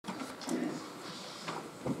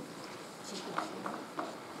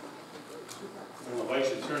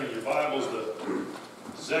your Bibles to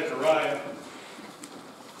Zechariah.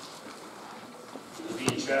 We'll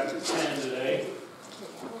be in chapter 10 today.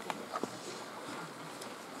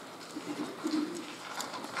 I'm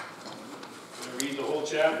going to read the whole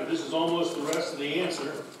chapter. This is almost the rest of the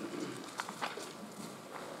answer.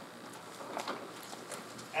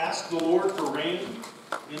 Ask the Lord for rain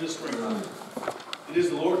in the springtime. It is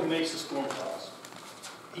the Lord who makes the storm clouds.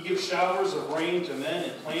 He gives showers of rain to men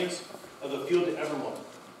and plants of the field to everyone.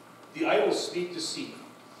 The idols speak deceit.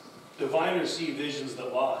 Diviners see visions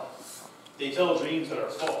that lie. They tell dreams that are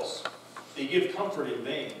false. They give comfort in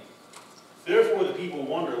vain. Therefore the people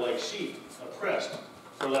wander like sheep, oppressed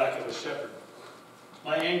for lack of a shepherd.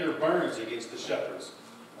 My anger burns against the shepherds.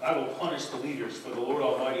 I will punish the leaders, for the Lord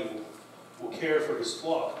Almighty will care for his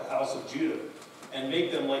flock, the house of Judah, and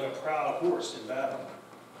make them like a proud horse in battle.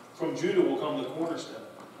 From Judah will come the cornerstone,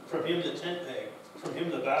 from him the tent peg, from him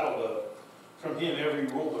the battle bow, from him every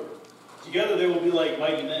ruler. Together they will be like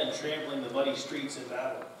mighty men trampling the muddy streets in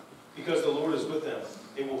battle. Because the Lord is with them,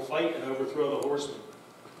 they will fight and overthrow the horsemen.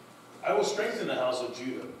 I will strengthen the house of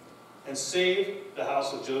Judah and save the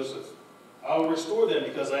house of Joseph. I will restore them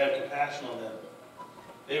because I have compassion on them.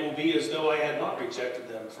 They will be as though I had not rejected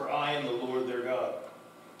them, for I am the Lord their God,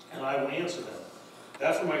 and I will answer them.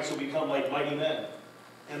 The Ephraimites will become like mighty men,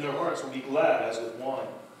 and their hearts will be glad as with wine.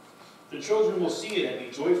 The children will see it and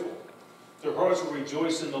be joyful. Their hearts will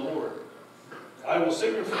rejoice in the Lord. I will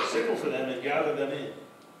signal for them and gather them in.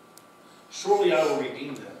 Surely I will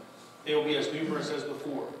redeem them. They will be as numerous as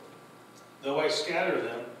before. Though I scatter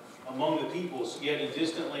them among the peoples, yet in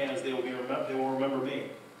distant lands they will remember me.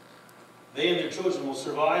 They and their children will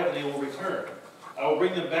survive, and they will return. I will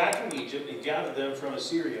bring them back from Egypt and gather them from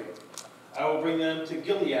Assyria. I will bring them to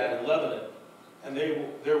Gilead and Lebanon, and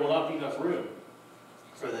there will not be enough room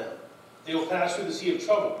for them. They will pass through the sea of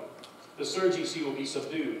trouble. The surging sea will be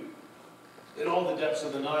subdued, and all the depths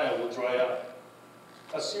of the Nile will dry up.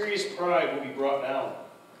 Assyria's pride will be brought down,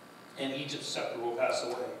 and Egypt's scepter will pass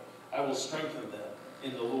away. I will strengthen them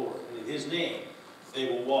in the Lord, and in his name they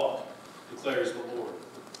will walk, declares the Lord.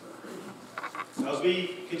 Now, as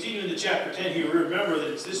we continue into chapter 10 here, remember that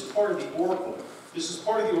it's this part of the oracle. This is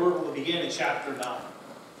part of the oracle that began in chapter 9.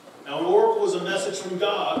 Now, an oracle is a message from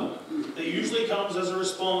God that usually comes as a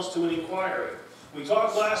response to an inquiry. We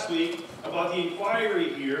talked last week about the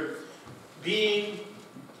inquiry here being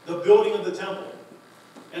the building of the temple.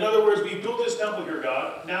 In other words, we built this temple here,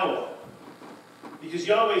 God, now what? Because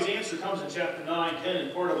Yahweh's answer comes in chapter 9, 10,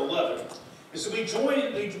 and part of 11. And so we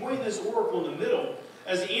join this oracle in the middle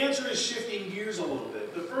as the answer is shifting gears a little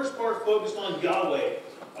bit. The first part focused on Yahweh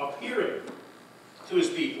appearing to his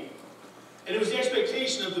people. And it was the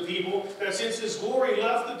expectation of the people that since his glory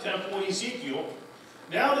left the temple in Ezekiel,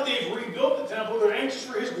 now that they've rebuilt the temple, they're anxious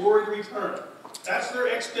for his glory to return. That's their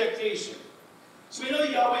expectation. So we know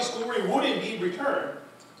that Yahweh's glory would indeed return,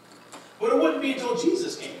 but it wouldn't be until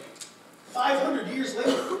Jesus came. 500 years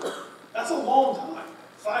later. That's a long time.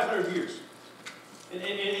 500 years.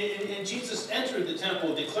 And Jesus entered the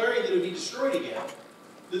temple declaring that it would be destroyed again.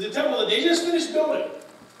 The temple that they just finished building.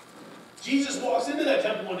 Jesus walks into that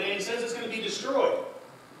temple one day and says it's going to be destroyed.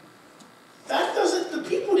 The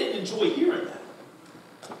people didn't enjoy hearing that.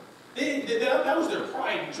 That was their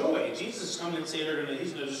pride and joy. Jesus is coming and saying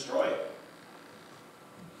he's going to destroy it.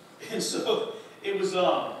 And so it was,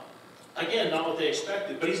 again, not what they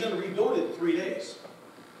expected. But he's going to rebuild it in 3 days.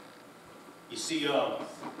 You see,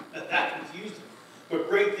 that confused them. But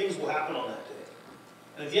great things will happen on that day.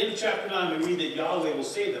 And at the end of chapter 9, we read that Yahweh will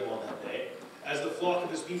save them on that day as the flock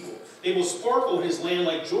of his people. They will sparkle in his land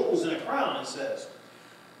like jewels in a crown, it says.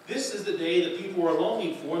 This is the day that people are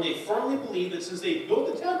longing for, and they firmly believe that since they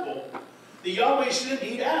built the temple, that Yahweh should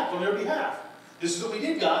indeed act on their behalf. This is what we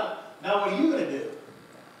did, God. Now what are you going to do?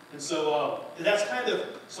 And so that's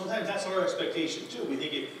sometimes that's our expectation too. We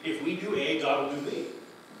think if we do A, God will do B.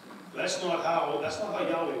 But that's not how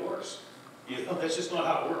Yahweh works. That's just not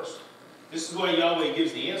how it works. This is why Yahweh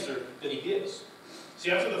gives the answer that he gives.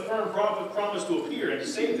 See, after the firm prophet promised to appear and to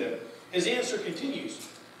save them, his answer continues.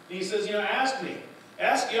 And he says, ask me.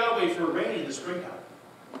 Ask Yahweh for rain in the springtime.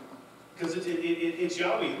 Because it's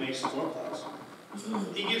Yahweh who makes the storm clouds.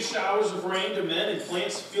 He gives showers of rain to men and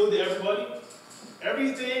plants field to everybody.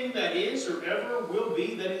 Everything that is or ever will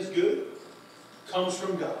be that is good comes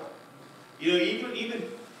from God.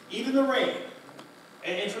 Even the rain.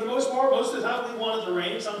 And for the most part, most of the time we want it to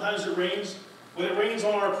rain. Sometimes it rains. When it rains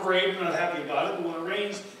on our parade, we're not happy about it. But when it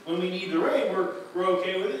rains, when we need the rain, we're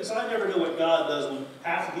okay with it. So I never know what God does when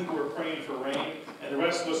half the people are praying for rain and the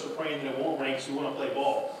rest of us are praying that it won't rain because we want to play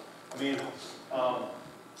ball. I mean,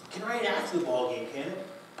 can rain after the ball game, can it?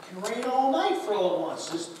 Can rain all night for all at once.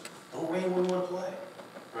 Just Don't reign when you want to play,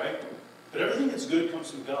 right? But everything that's good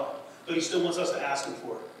comes from God. But he still wants us to ask him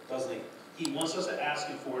for it, doesn't he? He wants us to ask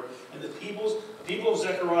him for it. And the people of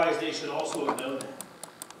Zechariah's day should also have known that.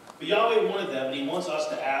 But Yahweh wanted them, and he wants us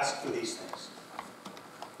to ask for these things.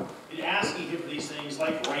 In asking him for these things,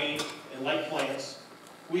 like rain and like plants,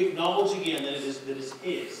 we acknowledge again that it is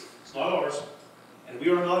his. It's not ours. And we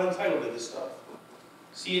are not entitled to this stuff.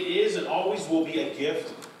 See, it is and always will be a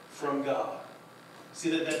gift from God. See,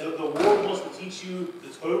 that the world wants to teach you the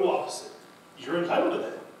total opposite. You're entitled to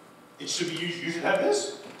that. It should be, you should have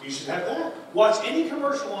this. You should have that. Watch any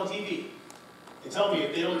commercial on TV. And tell me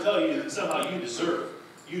if they don't tell you that somehow you deserve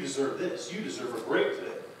this. You deserve a break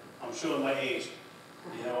today. I'm showing my age.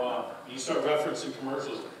 You know, you start referencing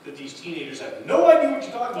commercials that these teenagers have no idea what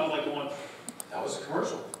you're talking about. I'm like going, that was a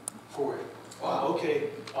commercial for it. Wow, okay.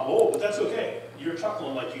 I'm old, but that's okay. You're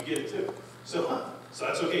chuckling like you get it too. So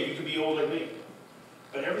that's okay. You can be old like me.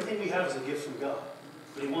 But everything we have is a gift from God.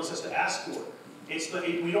 But he wants us to ask for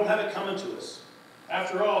it. We don't have it coming to us.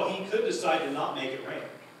 After all, he could decide to not make it rain.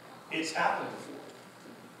 It's happened before.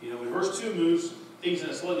 You know, when verse 2 moves things in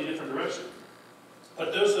a slightly different direction.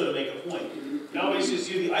 But those so to make a point. Yahweh says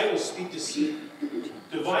here, the idols speak deceit.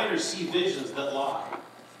 Diviners see visions that lie.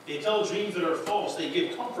 They tell dreams that are false. They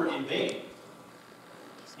give comfort in vain.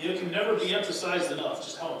 You know, it can never be emphasized enough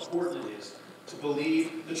just how important it is to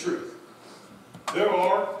believe the truth. There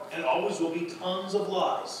are, and always will be, tons of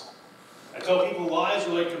lies. I tell people lies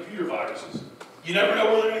are like computer viruses. You never know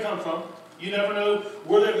where they're going to come from. You never know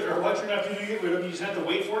where they're, or what you're going to have to do to get rid of them. You just have to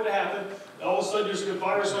wait for it to happen. All of a sudden there's a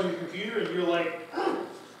virus on your computer and you're like,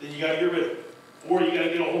 then you got to get rid of it. Or you got to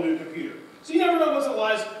get a whole new computer. So you never know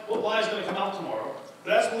what lie is going to come out tomorrow.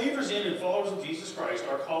 But as believers in and followers of Jesus Christ,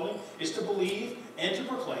 our calling is to believe and to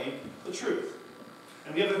proclaim the truth.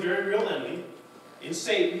 And we have a very real enemy in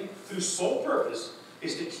Satan, whose sole purpose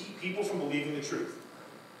is to keep people from believing the truth.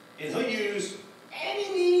 And he'll use any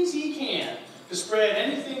means he can to spread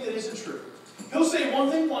anything that isn't true. He'll say one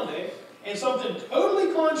thing one day, and something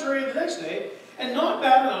totally contrary the next day, and not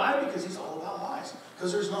bat an eye because he's all about lies,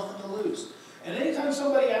 because there's nothing to lose. And anytime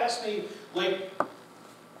somebody asks me, like,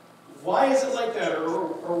 why is it like that, or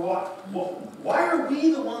why are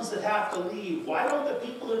we the ones that have to leave? Why don't the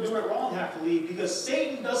people that are doing it wrong have to leave? Because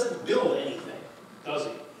Satan doesn't build anything, does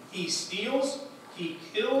he? He steals, he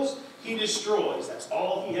kills, he destroys. That's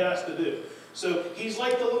all he has to do. So he's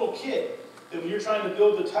like the little kid that when you're trying to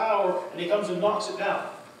build the tower and he comes and knocks it down,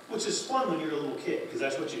 which is fun when you're a little kid, because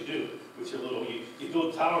that's what you do with your little, you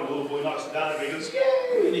build a tower and the little boy knocks it down and everybody goes,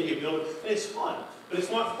 yay, and then you build it, and it's fun. But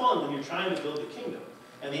it's not fun when you're trying to build the kingdom.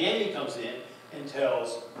 And the enemy comes in and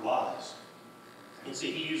tells lies. And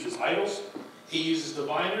see, he uses idols, he uses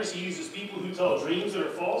diviners, he uses people who tell dreams that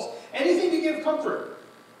are false, anything to give comfort,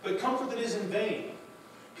 but comfort that is in vain.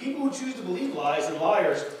 People who choose to believe lies and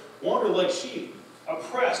liars wander like sheep,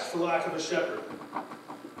 oppressed for lack of a shepherd.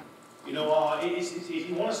 You know, if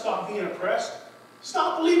you want to stop being oppressed,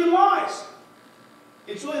 stop believing lies.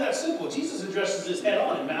 It's really that simple. Jesus addresses this head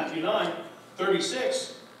on in Matthew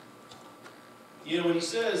 9:36. You know, when he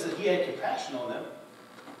says that he had compassion on them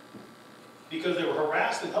because they were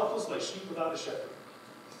harassed and helpless like sheep without a shepherd.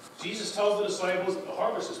 Jesus tells the disciples that the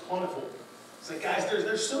harvest is plentiful. It's like, guys,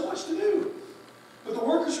 there's so much to do, but the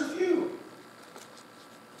workers are few.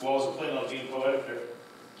 Well, I wasn't planning on being poetic there.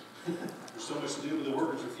 There's so much to do, but the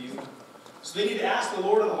workers are few. So they need to ask the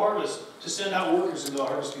Lord of the harvest to send out workers into the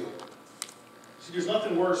harvest field. See, there's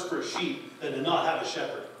nothing worse for a sheep than to not have a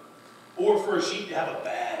shepherd, or for a sheep to have a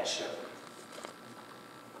bad shepherd.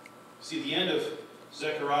 See, the end of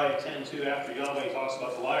Zechariah 10:2, after Yahweh talks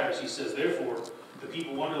about the liars, he says, therefore, the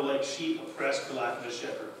people wander like sheep oppressed for lack of a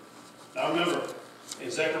shepherd. Now remember, in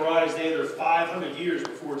Zechariah's day, they're 500 years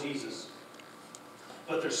before Jesus.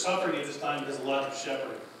 But they're suffering at this time because of lack of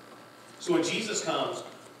shepherding. So when Jesus comes,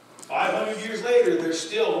 500 years later, they're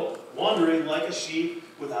still wandering like a sheep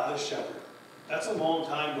without a shepherd. That's a long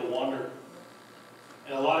time to wander.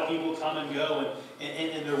 And a lot of people come and go,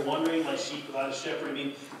 and they're wandering like sheep without a shepherd. I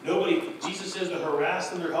mean, Jesus says they're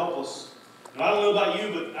harassed and they're helpless. And I don't know about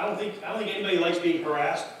you, but I don't think anybody likes being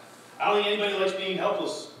harassed. I don't think anybody likes being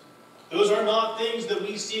helpless. Those are not things that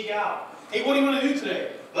we seek out. Hey, what do you want to do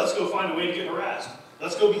today? Let's go find a way to get harassed.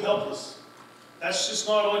 Let's go be helpless. That's just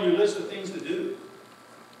not on your list of things to do.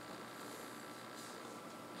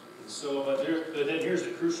 So, but then here's the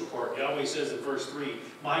crucial part. Yahweh says in verse 3,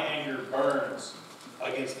 my anger burns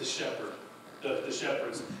against the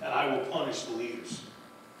shepherds, and I will punish the leaders.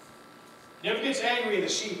 He never gets angry at the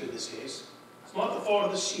sheep in this case. It's not the fault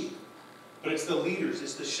of the sheep, but it's the leaders,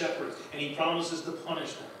 it's the shepherds, and he promises to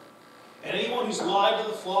punish them. And anyone who's lied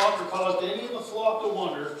to the flock or caused any of the flock to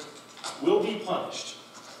wander, will be punished.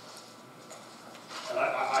 And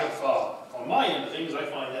on my end of things, I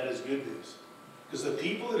find that as good news. Because the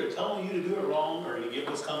people that are telling you to do it wrong are going to get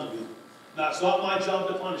what's coming to them. Now, it's not my job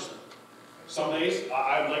to punish them. Some days,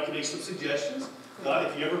 I would like to make some suggestions. God,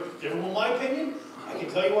 if you ever want my opinion, I can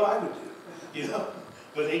tell you what I would do. You know?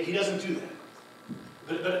 But he doesn't do that.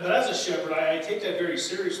 But as a shepherd, I take that very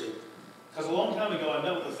seriously. Because a long time ago, I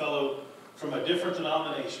met with a fellow from a different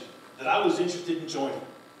denomination that I was interested in joining.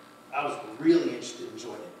 I was really interested in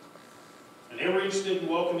joining. And they were interested in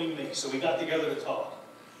welcoming me, so we got together to talk.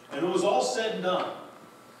 And it was all said and done.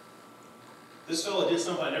 This fellow did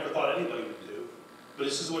something I never thought anybody would do, but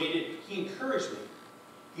this is what he did. He encouraged me.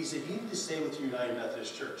 He said, you need to stay with your United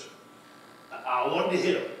Methodist Church. I wanted to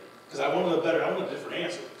hit him, because I wanted a different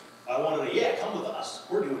answer. I wanted yeah, come with us.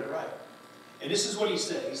 We're doing it right. And this is what he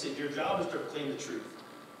said. He said, your job is to proclaim the truth.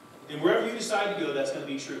 And wherever you decide to go, that's going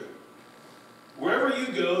to be true. Wherever you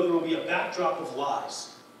go, there will be a backdrop of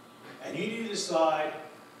lies. And you need to decide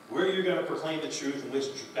where you're going to proclaim the truth and which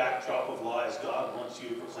backdrop of lies God wants you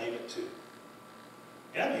to proclaim it to.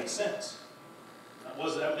 Yeah, that makes sense.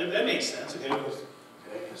 That makes sense. Okay,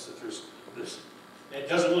 I guess that there's it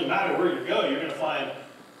doesn't really matter where you go. You're going to find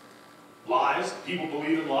lies. People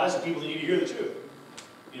believe in lies, and people that need to hear the truth.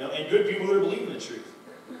 You know, and good people that are believing the truth.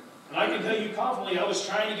 And I can tell you confidently, I was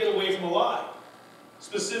trying to get away from a lie.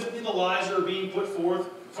 Specifically, the lies that are being put forth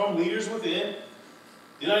from leaders within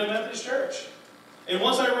the United Methodist Church. And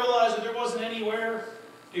once I realized that there wasn't anywhere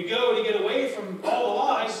to go to get away from all the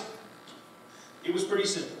lies, it was pretty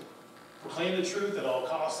simple. Proclaim the truth at all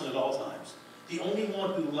costs and at all times. The only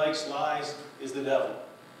one who likes lies is the devil.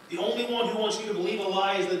 The only one who wants you to believe a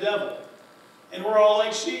lie is the devil. And we're all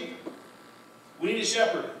like sheep. We need a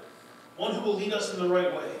shepherd. One who will lead us in the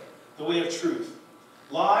right way, the way of truth.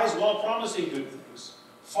 Lies, while promising good things,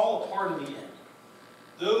 fall apart in the end.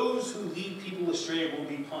 Those who lead people astray will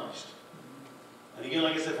be punished. And again,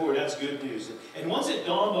 like I said before, that's good news. And once it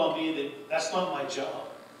dawned on me that that's not my job.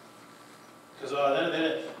 Because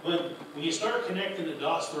when you start connecting the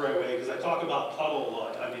dots the right way, because I talk about Tuttle a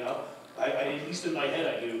lot. I mean, at least in my head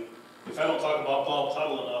I do. If I don't talk about Bob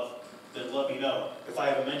Tuttle enough, then let me know. If I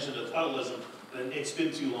haven't mentioned a Tuttleism, then it's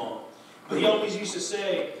been too long. But he always used to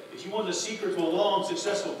say, if you want the secret to a long,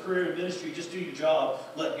 successful career in ministry, just do your job.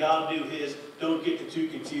 Let God do his. Don't get too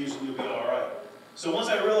confused and you'll be all right. So once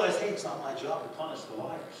I realized, hey, it's not my job to punish the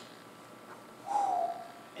liars.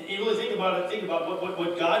 And you really think about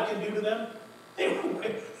what God can do to them.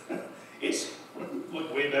 It's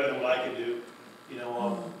way better than what I can do. You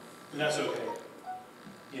know, and that's okay.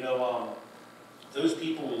 You know, those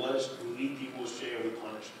people who lead people astray will be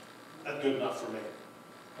punished. That's good enough for me.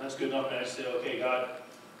 That's good enough, and I say, okay, God.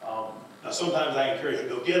 Now sometimes I encourage you,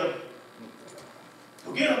 go get them.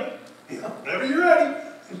 Go get them. You know, whenever you're ready,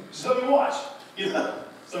 just let me watch. You know,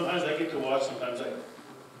 sometimes I get to watch, sometimes I don't.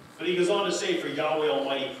 But he goes on to say, for Yahweh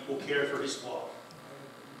Almighty will care for his flock,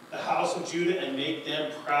 the house of Judah, and make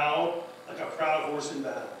them proud, like a proud horse in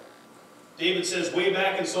battle. David says way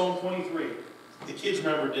back in Psalm 23, the kids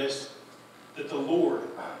remember this, that the Lord,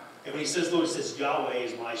 and when he says Lord, he says Yahweh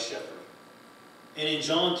is my shepherd. And in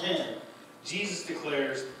John 10, Jesus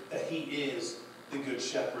declares that he is the good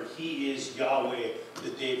shepherd. He is Yahweh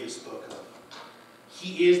that David spoke of.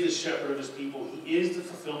 He is the shepherd of his people. He is the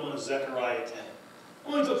fulfillment of Zechariah 10.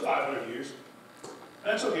 Only took 500 years.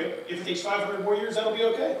 That's okay. If it takes 500 more years, that'll be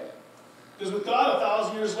okay. Because with God,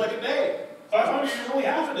 1,000 years is like a day. 500 years is only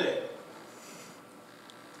half a day.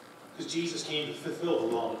 Because Jesus came to fulfill the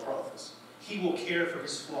law and the prophets. He will care for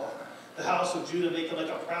his flock. The house of Judah make him like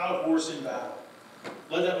a proud horse in battle.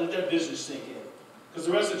 Let that vision sink in. Because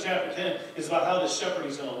the rest of chapter 10 is about how the shepherd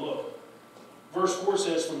is going to look. Verse 4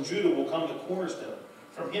 says, from Judah will come the cornerstone.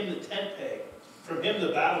 From him the tent peg. From him the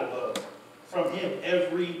battle bow. From him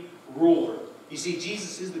every ruler. You see,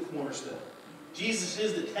 Jesus is the cornerstone. Jesus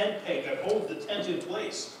is the tent peg that holds the tent in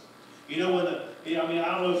place. You know, I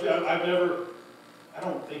don't know if I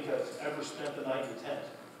don't think I've ever spent the night in a tent.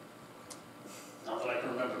 Not that I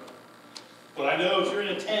can remember. But I know if you're in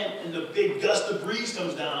a tent and the big gust of breeze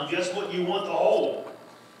comes down, guess what you want to hold?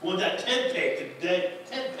 You want that tent peg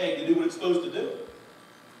to do what it's supposed to do.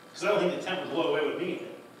 Because I don't think the tent would blow away with me in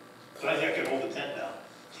it. But I think I could hold the tent down.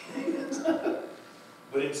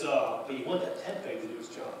 But you want that tent peg to do its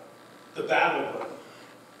job. The battle bow.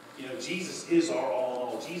 You know, Jesus is our all in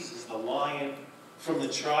all. Jesus is the Lion from the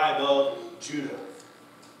tribe of Judah.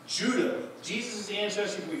 Judah. Jesus'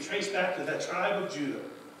 ancestry can be traced back to that tribe of Judah.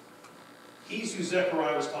 He's who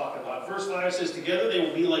Zechariah was talking about. Verse 5 says, together they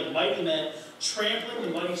will be like mighty men, trampling the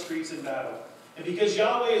muddy streets in battle. And because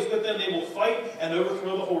Yahweh is with them, they will fight and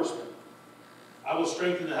overthrow the horsemen. I will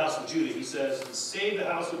strengthen the house of Judah, he says, and save the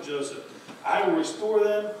house of Joseph. I will restore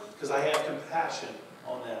them because I have compassion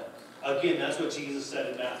on them. Again, that's what Jesus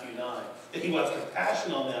said in Matthew 9. That he will have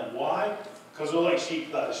compassion on them. Why? Because they're like sheep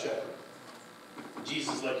without a shepherd.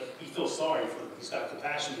 Jesus, he feels sorry for them. He's got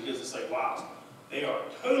compassion because it's like, wow, they are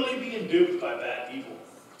totally being duped by bad people.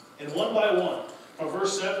 And one by one, from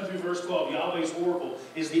verse 7 through verse 12, Yahweh's oracle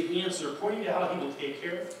is the answer pointing to how he will take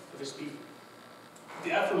care of his people. The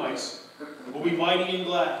Ephraimites will be mighty and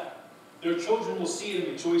glad. Their children will see it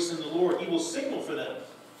and rejoice in the Lord. He will signal for them,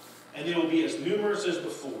 and they will be as numerous as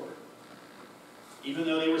before. Even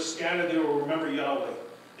though they were scattered, they will remember Yahweh.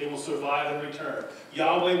 They will survive and return.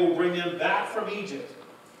 Yahweh will bring them back from Egypt.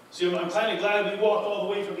 See, I'm kind of glad we walked all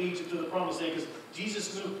the way from Egypt to the Promised Land, because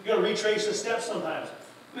Jesus is going to retrace the steps sometimes.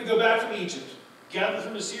 We go back from Egypt, gather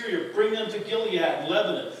from Assyria, bring them to Gilead and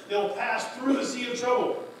Lebanon. They'll pass through the sea of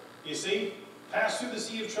trouble. You see? Pass through the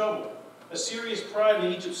sea of trouble. Assyria's pride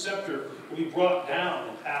and Egypt's scepter will be brought down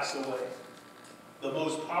and pass away. The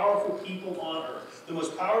most powerful people on earth, the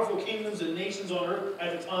most powerful kingdoms and nations on earth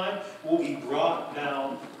at the time will be brought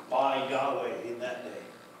down by Yahweh in that day.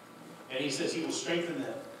 And he says he will strengthen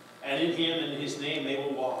them. And in him and in his name they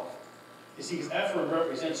will walk. You see, because Ephraim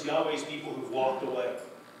represents Yahweh's people who've walked away,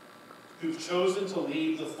 who've chosen to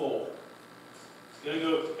leave the fold. Gotta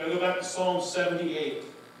go back to Psalm 78,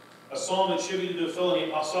 a psalm attributed to a fellow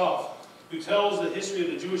named Asaph, who tells the history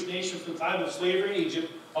of the Jewish nation from the time of slavery in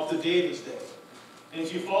Egypt up to David's day. And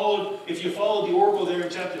if you followed the oracle there in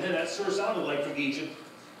chapter 10, that sure sounded like from Egypt,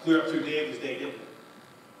 clear up through David's day, didn't it?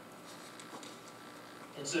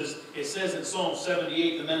 It says in Psalm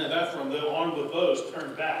 78, the men of Ephraim, though armed with bows,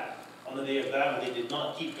 turned back on the day of battle. They did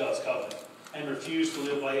not keep God's covenant and refused to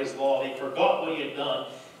live by his law. They forgot what he had done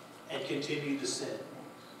and continued to sin.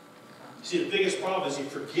 See, the biggest problem is you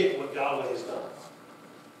forget what Yahweh has done.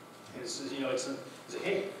 And it says,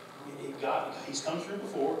 hey, God, he's come through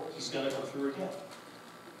before, he's going to come through again.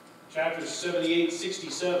 Chapters 78,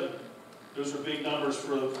 67, those are big numbers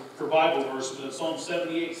for Bible verses, but in Psalm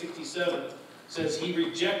 78, 67, says he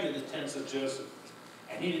rejected the tents of Joseph,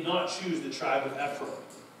 and he did not choose the tribe of Ephraim.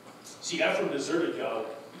 See, Ephraim deserted Yahweh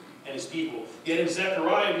and his people. Yet in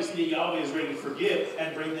Zechariah, we see that Yahweh is ready to forgive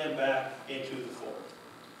and bring them back into the fold.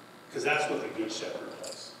 Because that's what the Good Shepherd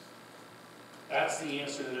does. That's the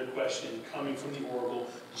answer to their question coming from the oracle.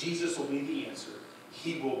 Jesus will be the answer.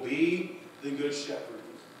 He will be the Good Shepherd.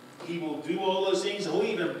 He will do all those things, and he'll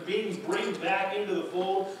even bring back into the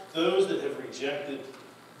fold those that have rejected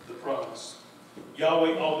the promise.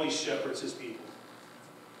 Yahweh always shepherds his people.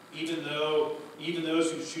 Even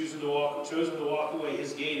those who've chosen to walk away,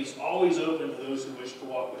 his gate is always open to those who wish to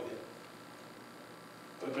walk with him.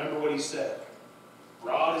 But remember what he said.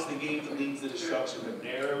 Broad is the gate that leads to destruction, but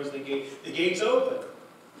narrow is the gate. The gate's open,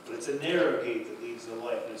 but it's a narrow gate that leads to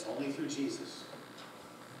life, and it's only through Jesus.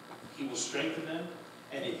 He will strengthen them,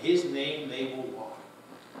 and in his name they will walk.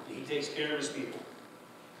 And he takes care of his people.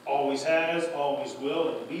 Always has, always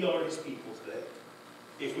will, and we are his people today,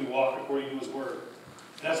 if we walk according to his word.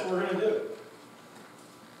 And that's what we're going to do.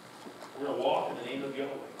 We're going to walk in the name of Yahweh,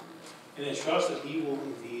 and then trust that he will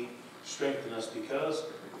indeed strengthen us, because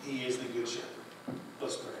he is the Good Shepherd.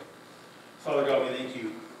 Let's pray. Father God, we thank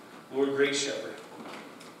you, Lord, great shepherd.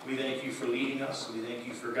 We thank you for leading us. We thank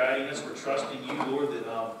you for guiding us. We're trusting you, Lord, that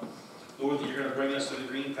you're going to bring us to the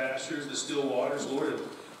green pastures, the still waters, Lord. And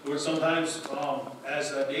Lord, sometimes, as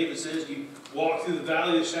David says, you walk through the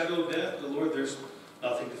valley of the shadow of death, but Lord, there's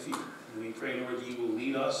nothing to fear. And we pray, Lord, you will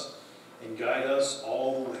lead us and guide us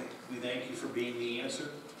all the way. We thank you for being the answer.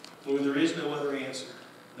 Lord, there is no other answer.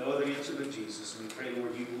 No other answer but Jesus. And we pray,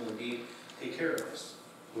 Lord, you will indeed take care of us.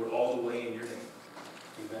 Lord, all the way in your name.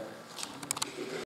 Amen.